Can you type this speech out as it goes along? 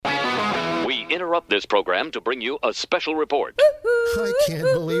interrupt this program to bring you a special report. I can't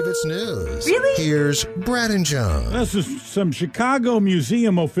believe it's news. Really? Here's Brad and John. Some Chicago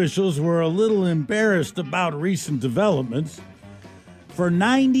museum officials were a little embarrassed about recent developments. For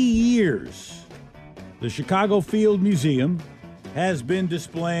 90 years, the Chicago Field Museum has been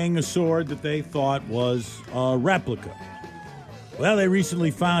displaying a sword that they thought was a replica. Well, they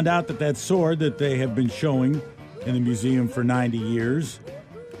recently found out that sword that they have been showing in the museum for 90 years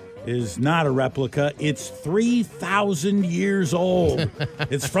is not a replica. It's 3,000 years old.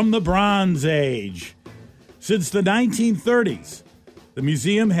 It's from the Bronze Age. Since the 1930s, the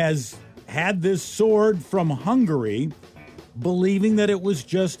museum has had this sword from Hungary, believing that it was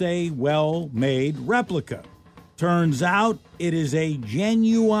just a well-made replica. Turns out it is a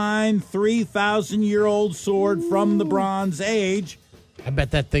genuine 3,000-year-old sword from the Bronze Age. I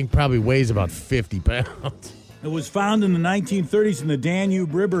bet that thing probably weighs about 50 pounds. It was found in the 1930s in the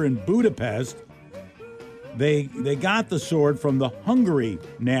Danube River in Budapest. They got the sword from the Hungary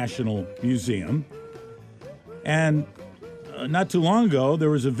National Museum. And not too long ago, there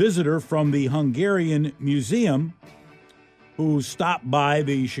was a visitor from the Hungarian Museum who stopped by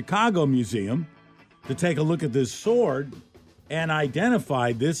the Chicago Museum to take a look at this sword and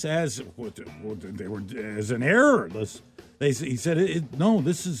identified this as an error. He said, "No,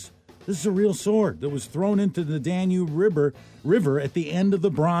 this is a real sword that was thrown into the Danube River at the end of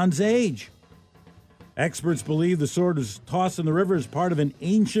the Bronze Age." Experts believe the sword was tossed in the river as part of an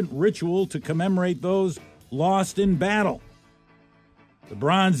ancient ritual to commemorate those lost in battle. The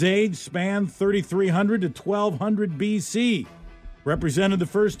Bronze Age spanned 3,300 to 1,200 BC, represented the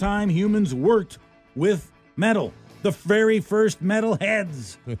first time humans worked with metal, the very first metal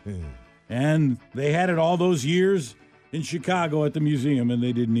heads. And they had it all those years in Chicago at the museum, and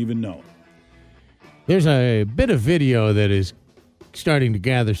they didn't even know. There's a bit of video that is starting to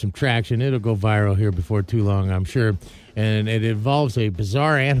gather some traction. It'll go viral here before too long, I'm sure. And it involves a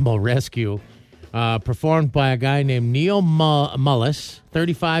bizarre animal rescue performed by a guy named Neil Mullis,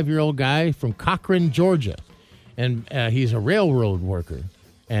 35-year-old guy from Cochran, Georgia. And he's a railroad worker.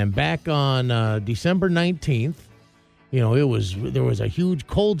 And back on December 19th, there was a huge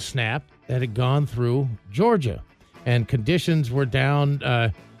cold snap that had gone through Georgia. And conditions were down,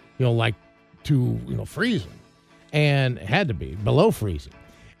 to freezing. And had to be below freezing.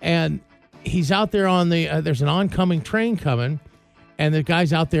 And he's out there on there's an oncoming train coming. And the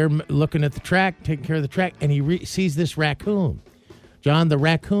guy's out there looking at the track, taking care of the track. And he sees this raccoon. John, the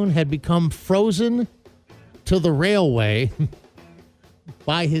raccoon had become frozen to the railway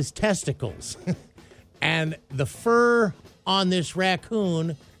by his testicles. And the fur on this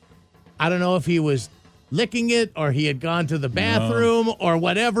raccoon, I don't know if he was licking it or he had gone to the bathroom or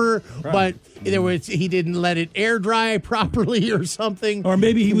whatever, but he didn't let it air dry properly or something. Or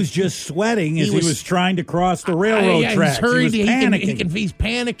maybe he was just sweating as he was trying to cross the railroad tracks. He's hurried. He was panicking. He's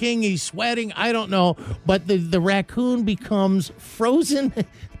panicking. He's sweating. I don't know. But the raccoon becomes frozen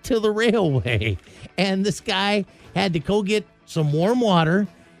to the railway. And this guy had to go get some warm water,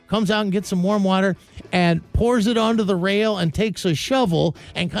 comes out and gets some warm water and pours it onto the rail and takes a shovel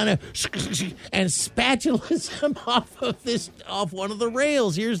and kind of and spatulas him off one of the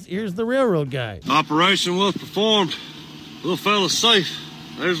rails. Here's the railroad guy. Operation was performed. Little fella's safe.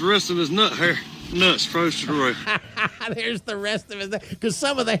 There's the rest of his nuts froze to the rail. There's the rest of his, because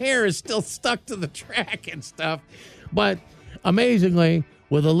some of the hair is still stuck to the track and stuff. But amazingly,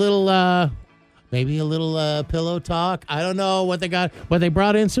 with a little maybe a little pillow talk. I don't know what they got, but they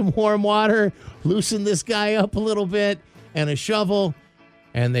brought in some warm water, loosened this guy up a little bit, and a shovel,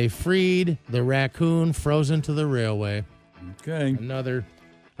 and they freed the raccoon frozen to the railway. Okay. Another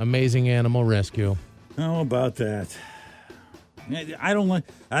amazing animal rescue. How about that?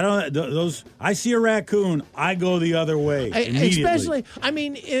 I see a raccoon, I go the other way immediately. Especially,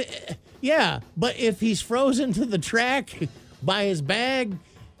 but if he's frozen to the track by his bag,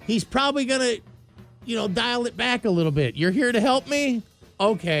 he's probably going to, dial it back a little bit. You're here to help me?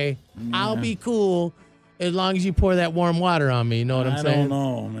 Okay. Yeah. I'll be cool as long as you pour that warm water on me. You know what I'm saying? I don't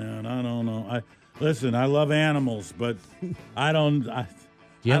know, man. I don't know. Listen, I love animals, but I don't...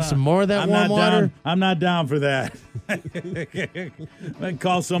 Do you have some more of that warm water? I'm not down for that.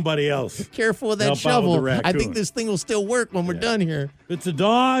 Call somebody else. Careful with that shovel. I think this thing will still work when we're done here. If it's a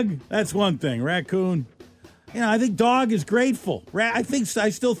dog, that's one thing. Raccoon... I think dog is grateful. I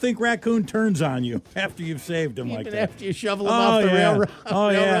still think raccoon turns on you after you've saved him like that. After you shovel him off the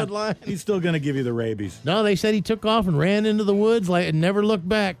railroad line. He's still going to give you the rabies. No, they said he took off and ran into the woods and never looked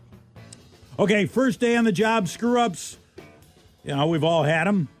back. Okay, first day on the job, screw-ups. We've all had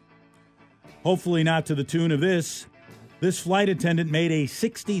them. Hopefully not to the tune of this. This flight attendant made a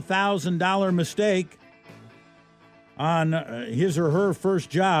 $60,000 mistake on his or her first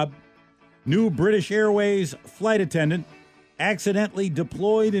job. New British Airways flight attendant accidentally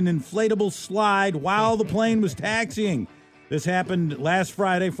deployed an inflatable slide while the plane was taxiing. This happened last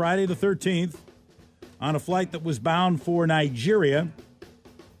Friday, Friday the 13th, on a flight that was bound for Nigeria.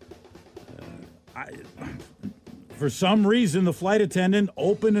 For some reason, the flight attendant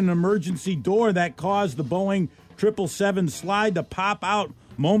opened an emergency door that caused the Boeing 777 slide to pop out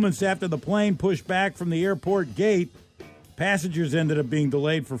moments after the plane pushed back from the airport gate. Passengers ended up being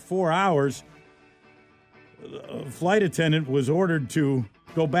delayed for 4 hours. The flight attendant was ordered to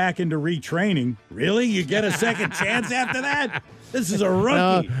go back into retraining. Really? You get a second chance after that? This is a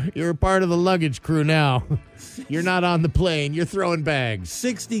rookie. You're a part of the luggage crew now. You're not on the plane. You're throwing bags.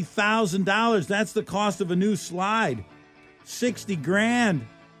 $60,000. That's the cost of a new slide. $60,000.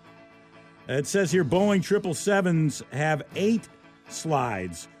 It says here Boeing 777s have 8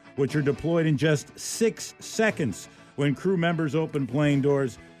 slides, which are deployed in just 6 seconds when crew members open plane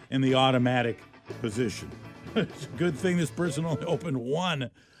doors in the automatic position. It's a good thing this person only opened one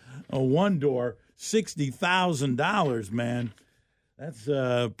door. $60,000, man. That's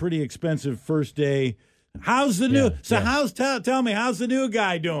a pretty expensive first day. How's the new? Tell me, how's the new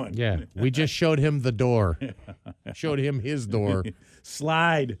guy doing? Yeah, we just showed him the door. Showed him his door.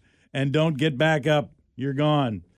 Slide and don't get back up. You're gone.